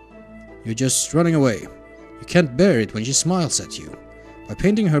 You're just running away. You can't bear it when she smiles at you. By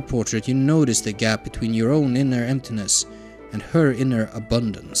painting her portrait, you notice the gap between your own inner emptiness and her inner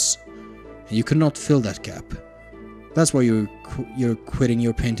abundance. And you could not fill that gap. That's why you're quitting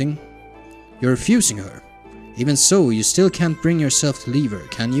your painting. You're refusing her. Even so, you still can't bring yourself to leave her,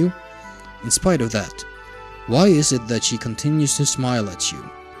 can you? In spite of that, why is it that she continues to smile at you?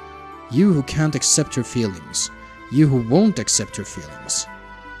 You who can't accept her feelings. You who won't accept her feelings.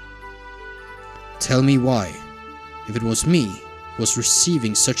 Tell me why, if it was me who was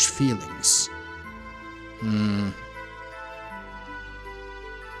receiving such feelings.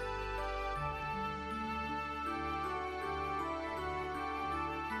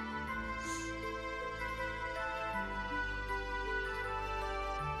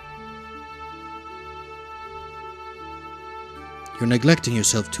 You're neglecting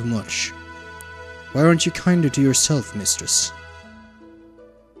yourself too much. Why aren't you kinder to yourself, mistress?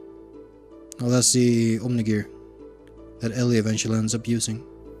 Oh, that's the Omnigear that Ellie eventually ends up using.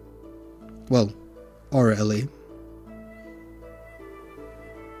 Well, our Ellie.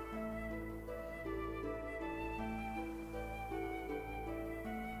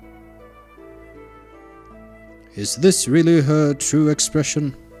 Is this really her true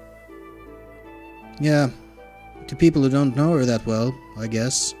expression? Yeah, to people who don't know her that well, I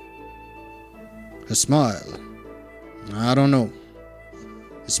guess. Her smile. I don't know.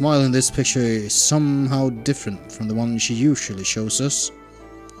 The smile in this picture is somehow different from the one she usually shows us.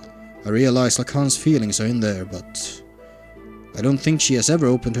 I realize Lacan's feelings are in there, but I don't think she has ever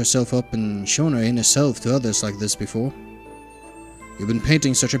opened herself up and shown her inner self to others like this before. You've been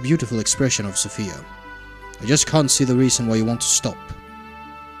painting such a beautiful expression of Sophia. I just can't see the reason why you want to stop.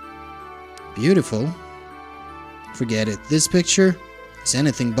 Beautiful? Forget it. This picture is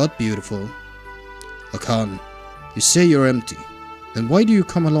anything but beautiful. Lacan, You say you're empty. Then why do you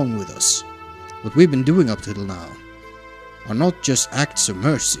come along with us? What we've been doing up till now are not just acts of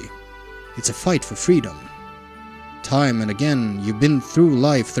mercy. It's a fight for freedom. Time and again, you've been through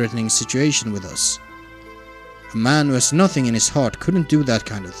life-threatening situation with us. A man who has nothing in his heart couldn't do that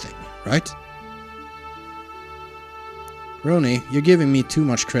kind of thing, right? Roni, you're giving me too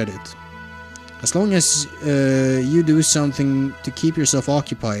much credit. As long as you do something to keep yourself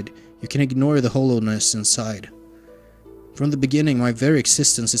occupied, you can ignore the hollowness inside. From the beginning, my very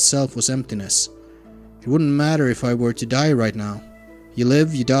existence itself was emptiness. It wouldn't matter if I were to die right now. You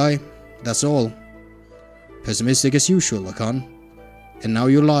live, you die, that's all. Pessimistic as usual, Lacan. And now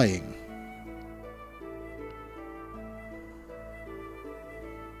you're lying.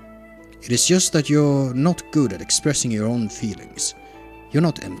 It is just that you're not good at expressing your own feelings. You're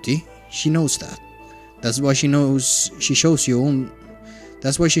not empty. She knows that. That's why she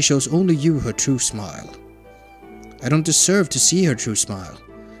shows only you her true smile. I don't deserve to see her true smile.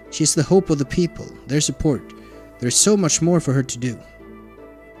 She is the hope of the people, their support. There is so much more for her to do.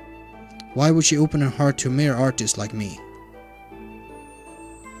 Why would she open her heart to a mere artist like me?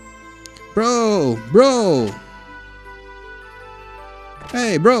 Bro!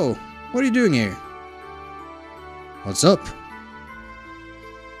 Hey, bro! What are you doing here? What's up?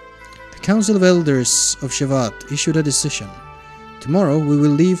 The Council of Elders of Shevat issued a decision. Tomorrow we will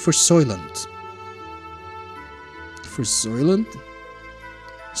leave for Soylent. For Soylent?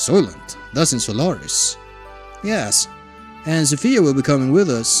 Soylent? That's in Solaris. Yes, and Sophia will be coming with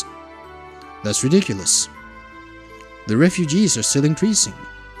us. That's ridiculous. The refugees are still increasing.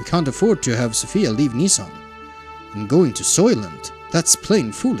 We can't afford to have Sophia leave Nisan. And going to Soylent, that's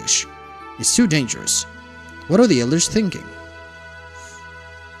plain foolish. It's too dangerous. What are the elders thinking?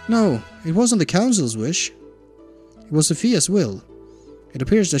 No, it wasn't the council's wish. It was Sophia's will. It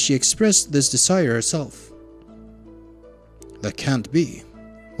appears that she expressed this desire herself. That can't be.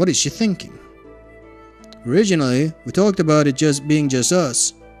 What is she thinking? Originally, we talked about it just being just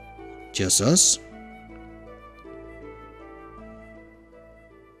us. Just us?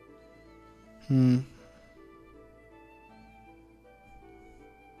 You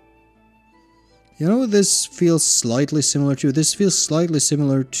know what this feels slightly similar to? This feels slightly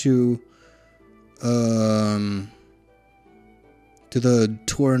similar to the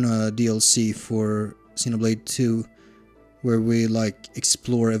Torna DLC for Xenoblade 2, where we like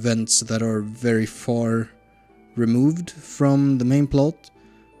explore events that are very far removed from the main plot,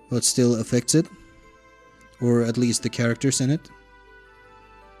 but still affects it, or at least the characters in it.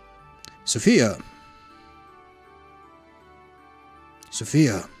 Sophia.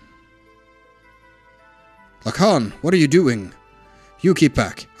 Lacan, what are you doing? You keep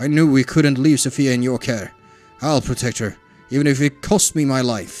back. I knew we couldn't leave Sophia in your care. I'll protect her, even if it cost me my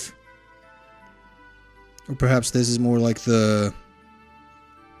life. Or perhaps this is more like the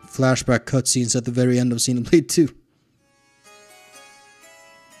flashback cutscenes at the very end of Xenoblade 2.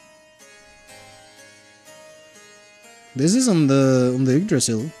 This is on the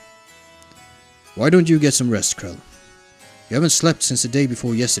Yggdrasil. Why don't you get some rest, Krell? You haven't slept since the day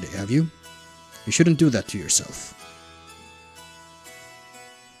before yesterday, have you? You shouldn't do that to yourself.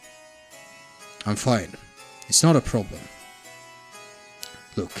 I'm fine. It's not a problem.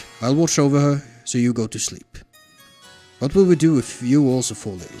 Look, I'll watch over her, so you go to sleep. What will we do if you also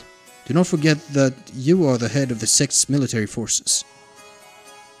fall ill? Do not forget that you are the head of the sect's military forces.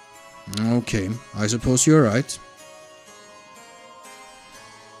 Okay, I suppose you're right.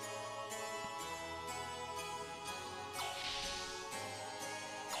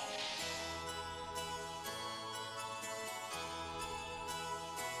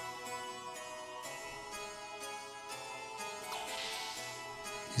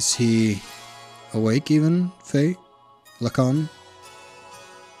 Is he awake even, Faye? Lacan?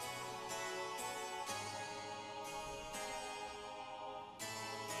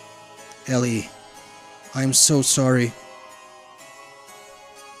 Ellie, I am so sorry.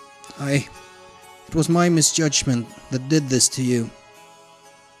 It was my misjudgment that did this to you.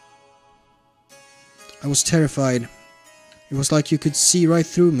 I was terrified. It was like you could see right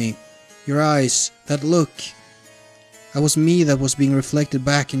through me. Your eyes, that look. I was me that was being reflected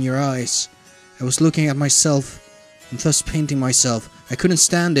back in your eyes. I was looking at myself, and thus painting myself. I couldn't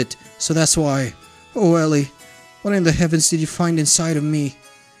stand it, so that's why. Oh, Ellie, what in the heavens did you find inside of me?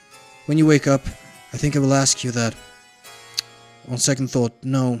 When you wake up, I think I will ask you that. On second thought,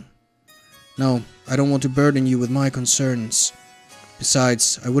 no. No, I don't want to burden you with my concerns.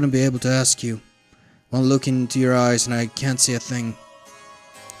 Besides, I wouldn't be able to ask you. One look into your eyes and I can't see a thing.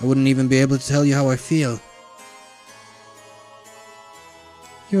 I wouldn't even be able to tell you how I feel.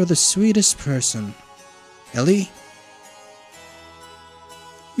 You're the sweetest person. Ellie,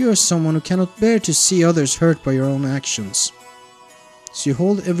 You are someone who cannot bear to see others hurt by your own actions. So you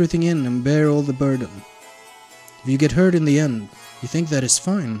hold everything in and bear all the burden. If you get hurt in the end, you think that is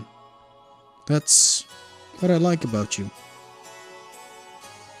fine. That's what I like about you.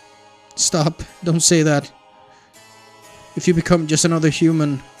 Stop, don't say that. If you become just another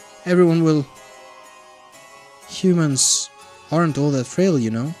human, everyone will... Humans aren't all that frail,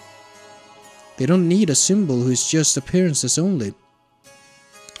 you know. They don't need a symbol who is just appearances only.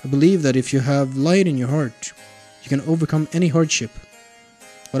 I believe that if you have light in your heart, you can overcome any hardship.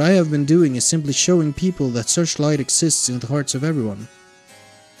 What I have been doing is simply showing people that such light exists in the hearts of everyone.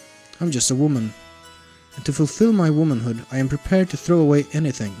 I'm just a woman, and to fulfill my womanhood, I am prepared to throw away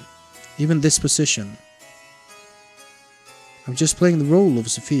anything, even this position. I'm just playing the role of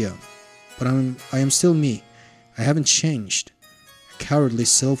Sophia, but I am still me. I haven't changed. A cowardly,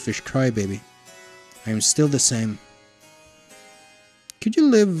 selfish crybaby. I am still the same. Could you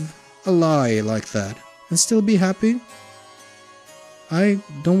live a lie like that and still be happy? I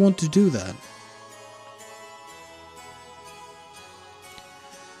don't want to do that.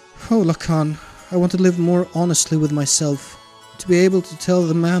 Oh, Lacan, I want to live more honestly with myself. To be able to tell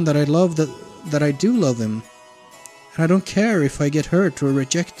the man that I love that I do love him. And I don't care if I get hurt or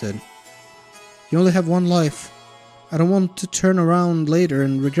rejected. You only have one life. I don't want to turn around later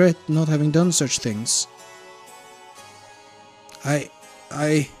and regret not having done such things.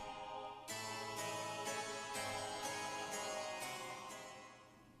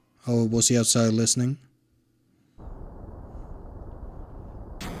 Oh, was he outside listening?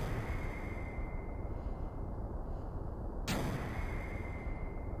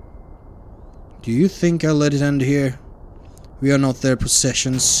 Do you think I'll let it end here? We are not their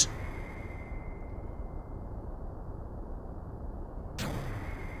possessions.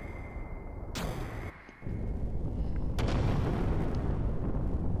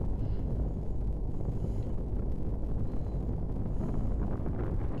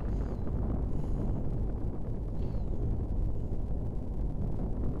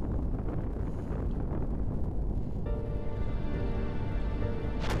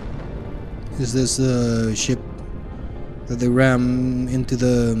 Is this the ship that they ram into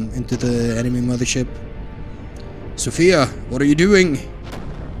the enemy mothership? Sophia, what are you doing?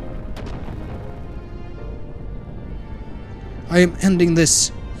 I am ending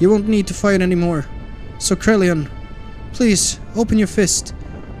this. You won't need to fight anymore. So Krelian, please open your fist.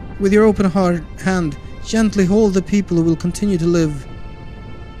 With your open hand, gently hold the people who will continue to live.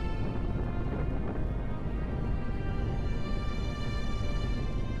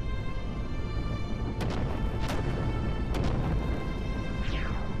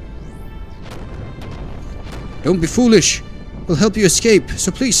 Don't be foolish. We'll help you escape,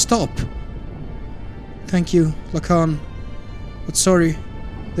 so please stop. Thank you, Lacan. But sorry,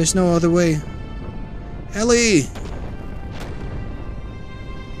 there's no other way. Ellie!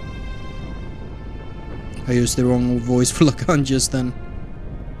 I used the wrong voice for Lacan just then.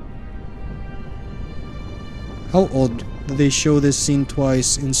 How odd that they show this scene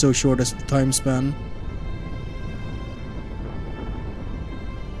twice in so short a time span.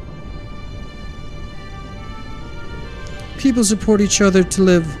 People support each other to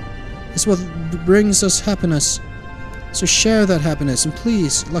live is what brings us happiness. So share that happiness and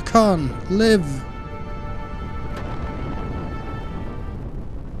please, Lacan, live!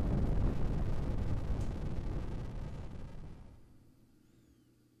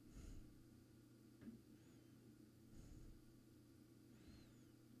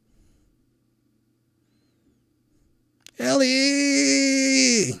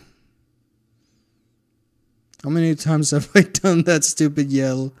 Ellie! How many times have I done that stupid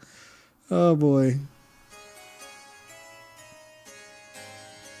yell? Oh boy.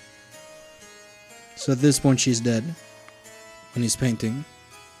 So at this point she's dead. When he's painting.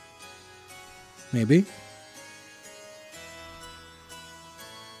 Maybe.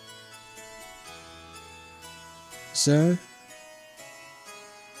 So...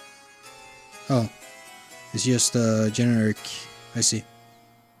 Oh. It's just a generic... I see.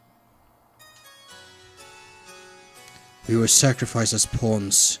 We were sacrificed as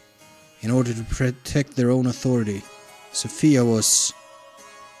pawns in order to protect their own authority. Sophia was...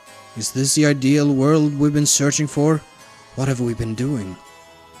 Is this the ideal world we've been searching for? What have we been doing?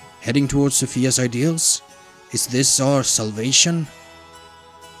 Heading towards Sophia's ideals? Is this our salvation?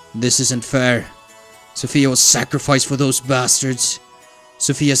 This isn't fair. Sophia was sacrificed for those bastards.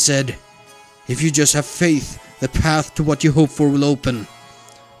 Sophia said, if you just have faith, the path to what you hope for will open.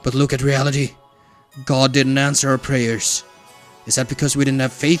 But look at reality. God didn't answer our prayers. Is that because we didn't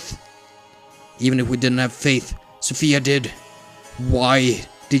have faith? Even if we didn't have faith, Sophia did. Why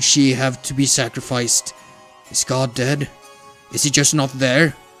did she have to be sacrificed? Is God dead? Is he just not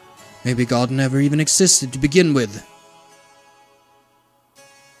there? Maybe God never even existed to begin with.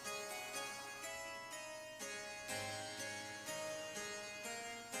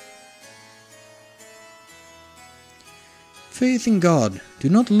 Faith in God. Do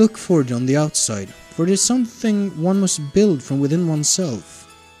not look for it on the outside, for it is something one must build from within oneself.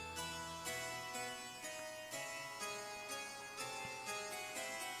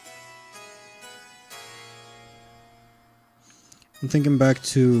 I'm thinking back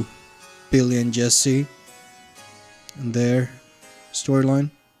to Billy and Jesse and their storyline.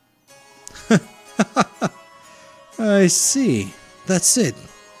 I see. That's it.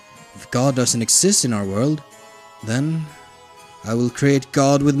 If God doesn't exist in our world, then I will create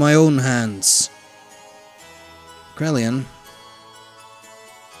God with my own hands. Krelian.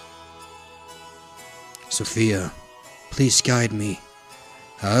 Sophia, please guide me.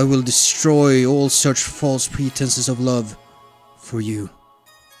 I will destroy all such false pretenses of love for you.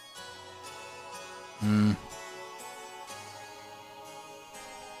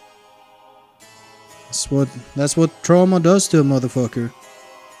 That's what trauma does to a motherfucker.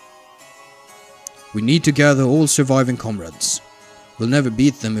 We need to gather all surviving comrades. We'll never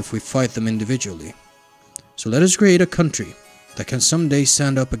beat them if we fight them individually. So let us create a country that can someday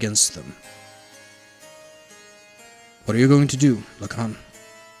stand up against them. What are you going to do, Lacan?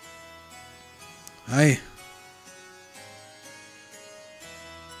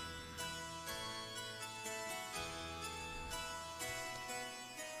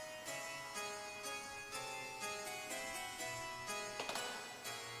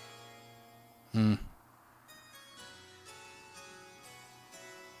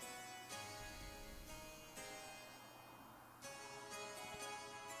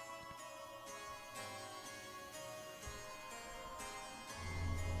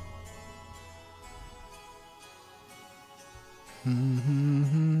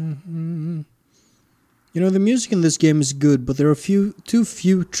 You know, the music in this game is good, but there are too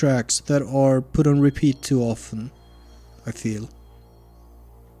few tracks that are put on repeat too often, I feel.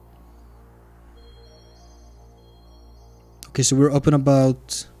 Okay, so we're up and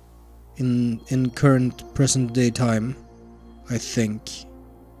about in current present day time, I think.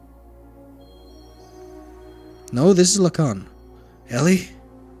 No, this is Lacan. Ellie?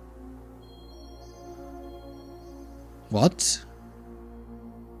 What?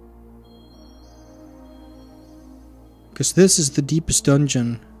 Because this is the deepest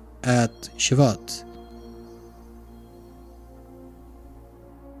dungeon at Shivat.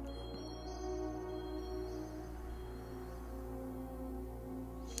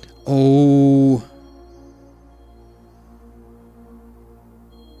 Oh.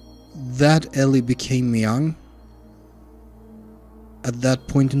 That Ellie became young at that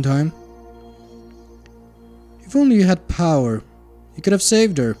point in time. If only you had power, you could have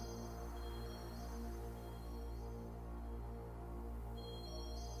saved her.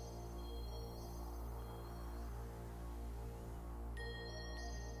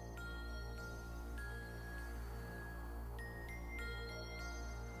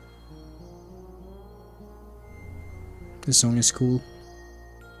 This song is cool.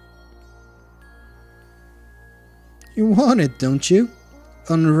 You want it, don't you?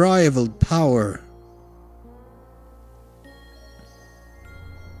 Unrivaled power.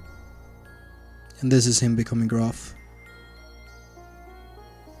 And this is him becoming Graf.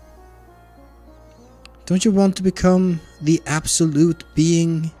 Don't you want to become the absolute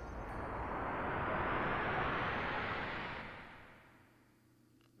being?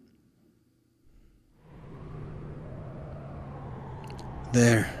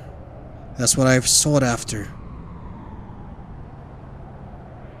 There. That's what I've sought after.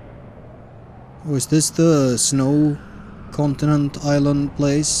 Oh, is this the snow continent island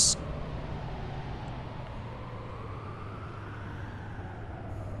place?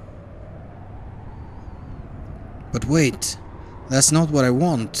 But wait, that's not what I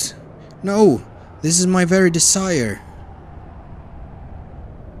want. No, this is my very desire.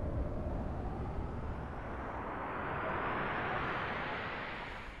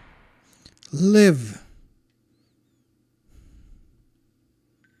 Live.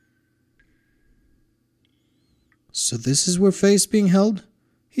 So this is where Faye's being held?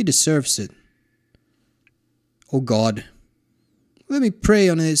 He deserves it. Oh God. Let me pray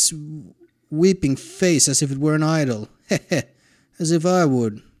on his weeping face as if it were an idol. Heh. As if I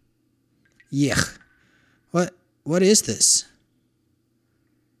would. Yuck. What is this?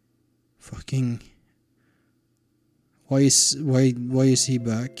 Fucking... Why is he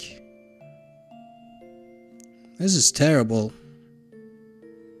back? This is terrible.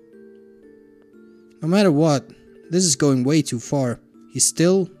 No matter what, this is going way too far. He's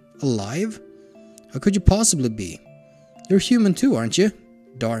still alive? How could you possibly be? You're human too, aren't you?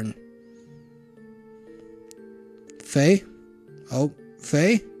 Darn. Faye? Oh,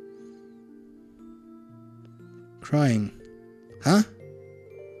 Faye? Crying. Huh?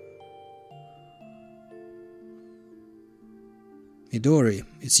 Midori,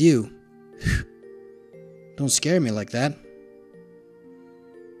 it's you. Don't scare me like that.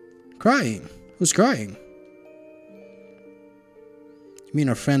 Crying? Who's crying? You mean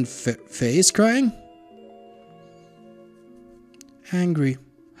our friend Faye is crying? Angry.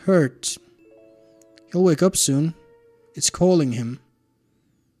 Hurt. He'll wake up soon. It's calling him.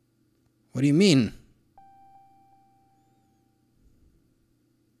 What do you mean?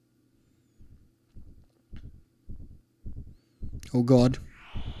 Oh god.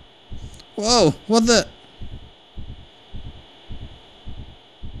 Whoa, what the?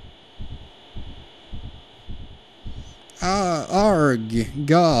 Arg.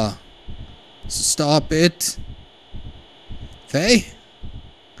 Gah. Stop it. Faye?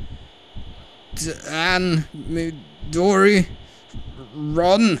 Dan. Midori.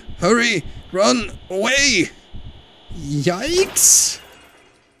 Run. Hurry. Run away. Yikes.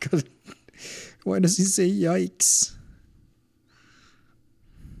 God. Why does he say yikes?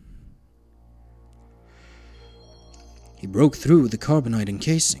 He broke through the carbonite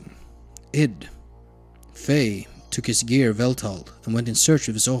encasing. Faye took his gear Veltal and went in search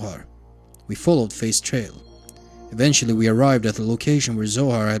of Zohar. We followed Faye's trail. Eventually we arrived at the location where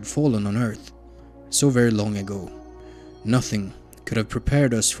Zohar had fallen on Earth. So very long ago. Nothing could have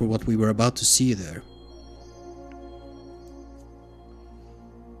prepared us for what we were about to see there.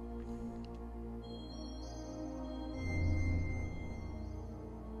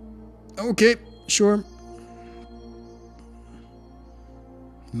 Okay, sure.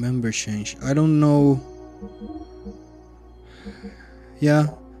 Member change. I don't know. Yeah,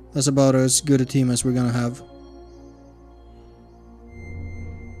 that's about as good a team as we're gonna have.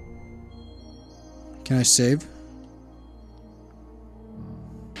 Can I save?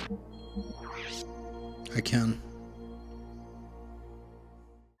 I can.